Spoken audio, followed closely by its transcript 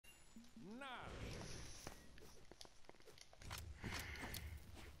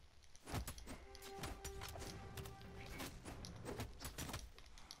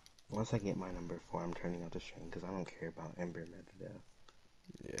Once I get my number 4, I'm turning off the stream because I don't care about Ember Metadata.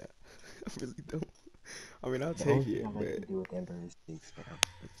 Yeah, I really don't. I mean, I'll The take only thing it, I like but to do with Ember is 6 spam.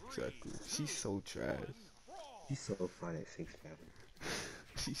 exactly. She's so trash. She's so fun at 6 spam.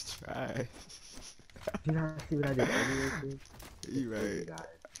 She's trash. Did you not see what I did earlier, too? You Told you right.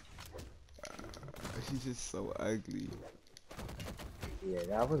 guys. She's just so ugly. Yeah,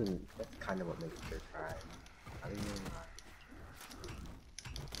 that's kind of what makes her try. I didn't even lie.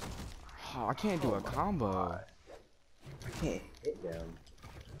 Oh, I can't do Oh a my combo. god. I can't hit them.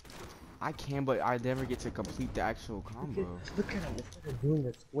 I can, but I never get to complete the actual combo. Look at him. Instead of doing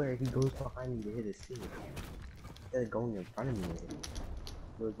a square, he goes behind me to hit a C. Instead of going in front of me and hitting it,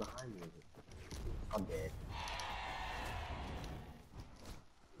 he goes behind me and hit it. I'm dead.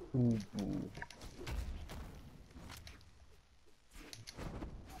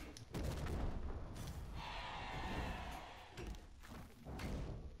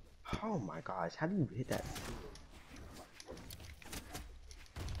 Oh my gosh, how do you hit that C?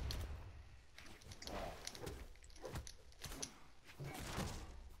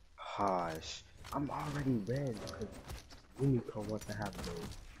 Gosh, I'm already red because Unico wants to have those.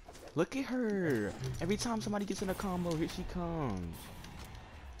 Look at her. Every time somebody gets in a combo, here she comes.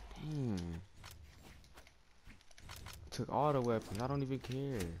 Dang. Took all the weapons. I don't even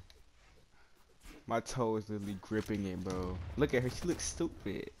care. My toe is literally gripping it, bro. Look at her. She looks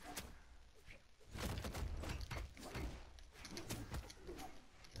stupid.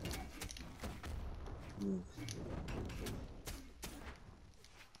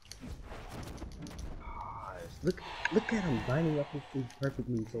 Gosh, look at him lining up his feet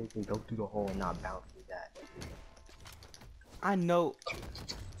perfectly so he can go through the hole and not bounce through that. I know.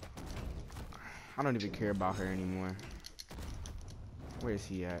 I don't even care about her anymore. Where is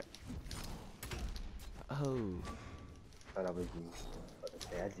he at? Oh. Thought I was you. But to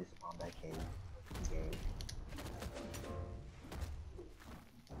say, I just spawned back in the game.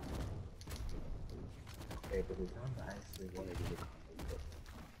 Okay, but it's time to actually want to do the combo.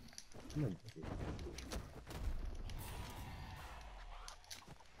 I'm gonna do it.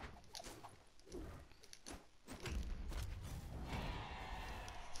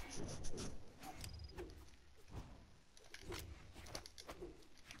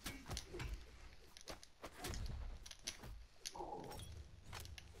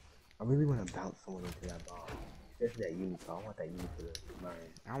 I really want to bounce someone into that ball. Especially that Unico. I want that Unico to learn.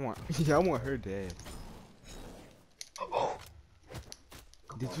 I want. Yeah, I want her dead. Oh!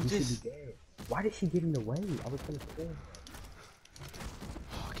 Did on, you he just? should be dead. Why did she get in the way? I was gonna kill her.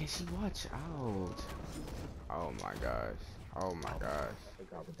 Oh, can she watch out? Oh my gosh. Oh my gosh. I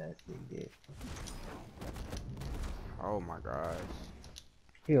forgot what that thing did. Oh my gosh.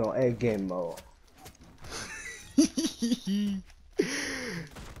 He on egg game mode.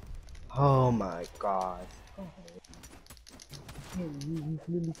 Oh my gosh. Oh. You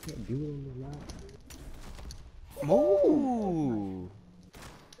really can't do it on the lap. Move.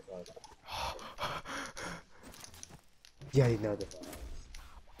 Yeah, you know the vibes.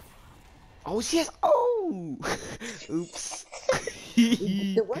 Oh, she has. Oh. Oops.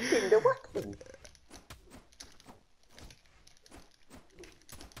 The weapon.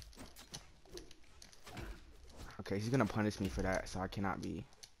 Okay, she's gonna punish me for that, so I cannot be.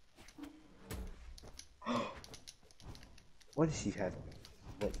 What does she have?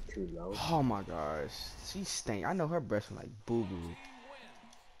 What, too low? Oh my gosh, she stank. I know her breasts were like boo boo.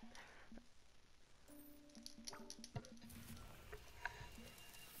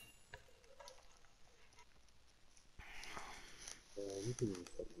 You can use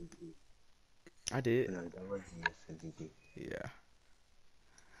something GG. I did. No, that was GG. Yeah.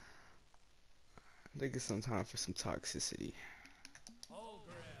 I think it's some time for some toxicity.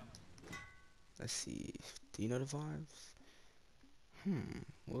 Let's see. Do you know the vibes?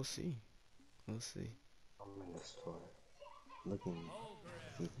 We'll see. We'll see. I'm in the store. Looking.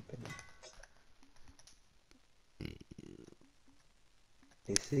 See if you can.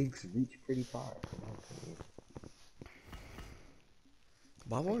 His SIGs reach pretty far.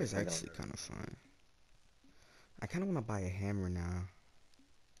 Ballboard is actually kind of fun. I kind of want to buy a hammer now.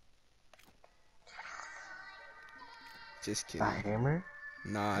 Just kidding. A hammer?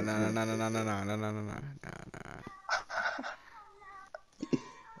 Nah.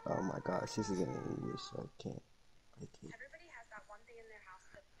 Oh my gosh, this is in English, so I can't.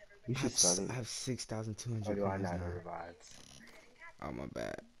 You should start it. I have 6,200 Or do I coins not now. know the vibes? Oh, my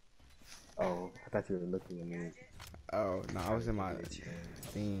bad. Oh, I thought you were looking at me. Oh, no, I was in my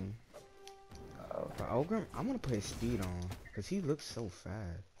thing. Oh. But Ogrim, I want to put his speed on, because he looks so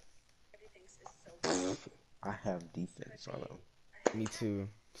fast. I have defense on him. Me too.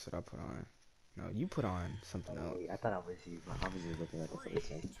 That's what I put on. No, you put on something Oh, else. wait, I thought I was you, but I was just looking at the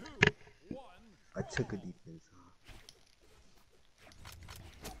first one. I took a defense off.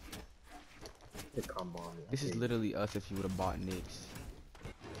 The combo on me. I This is did. literally us if you would have bought Knicks.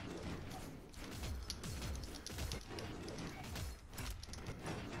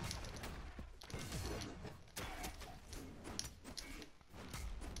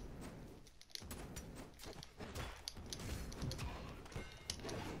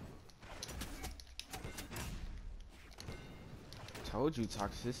 Told you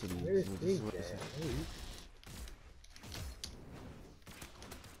toxicity. Where's This is Big what at? this is. Hey.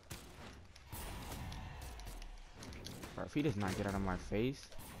 Bro, if he does not get out of my face.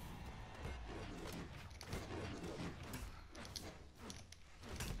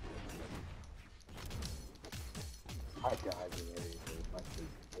 I died and everything.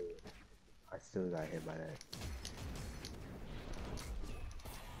 I still got hit by that.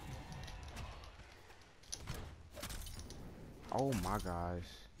 Oh my gosh.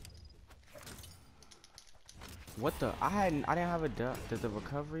 What the? I didn't have a duck. The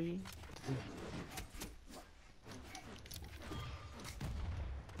recovery.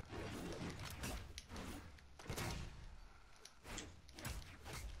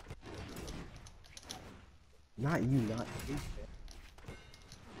 Not you, not Big Cat.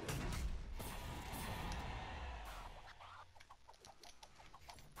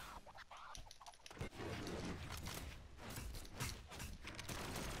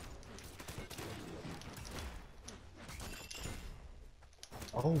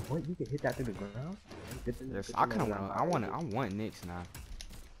 Oh, what? You can hit that through the ground? Yes, I kind of want. I want Knicks now.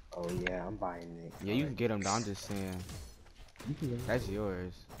 Oh yeah, I'm buying Nick. Yeah, you can get them. I'm just saying. You can get That's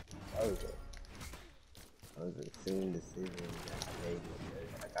yours. That was a soon decision that I made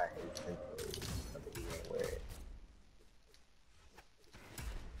because I got his tempo. But he didn't wear it.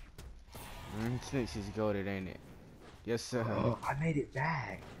 Snitch is goated, ain't it? Yes, sir. Oh, I made it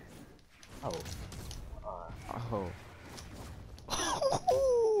back. Oh. Oh.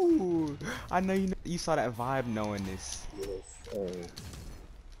 I know you saw that vibe knowing this. Yes, sir.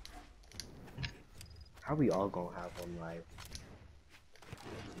 How we all gonna have one life?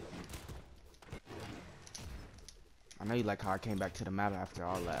 I know you like how I came back to the map after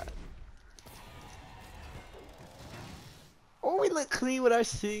all that. Oh, we look clean with our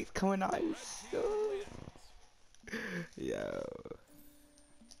shit coming nice. Yo.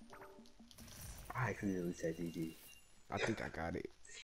 I accidentally said GG. I think I got it.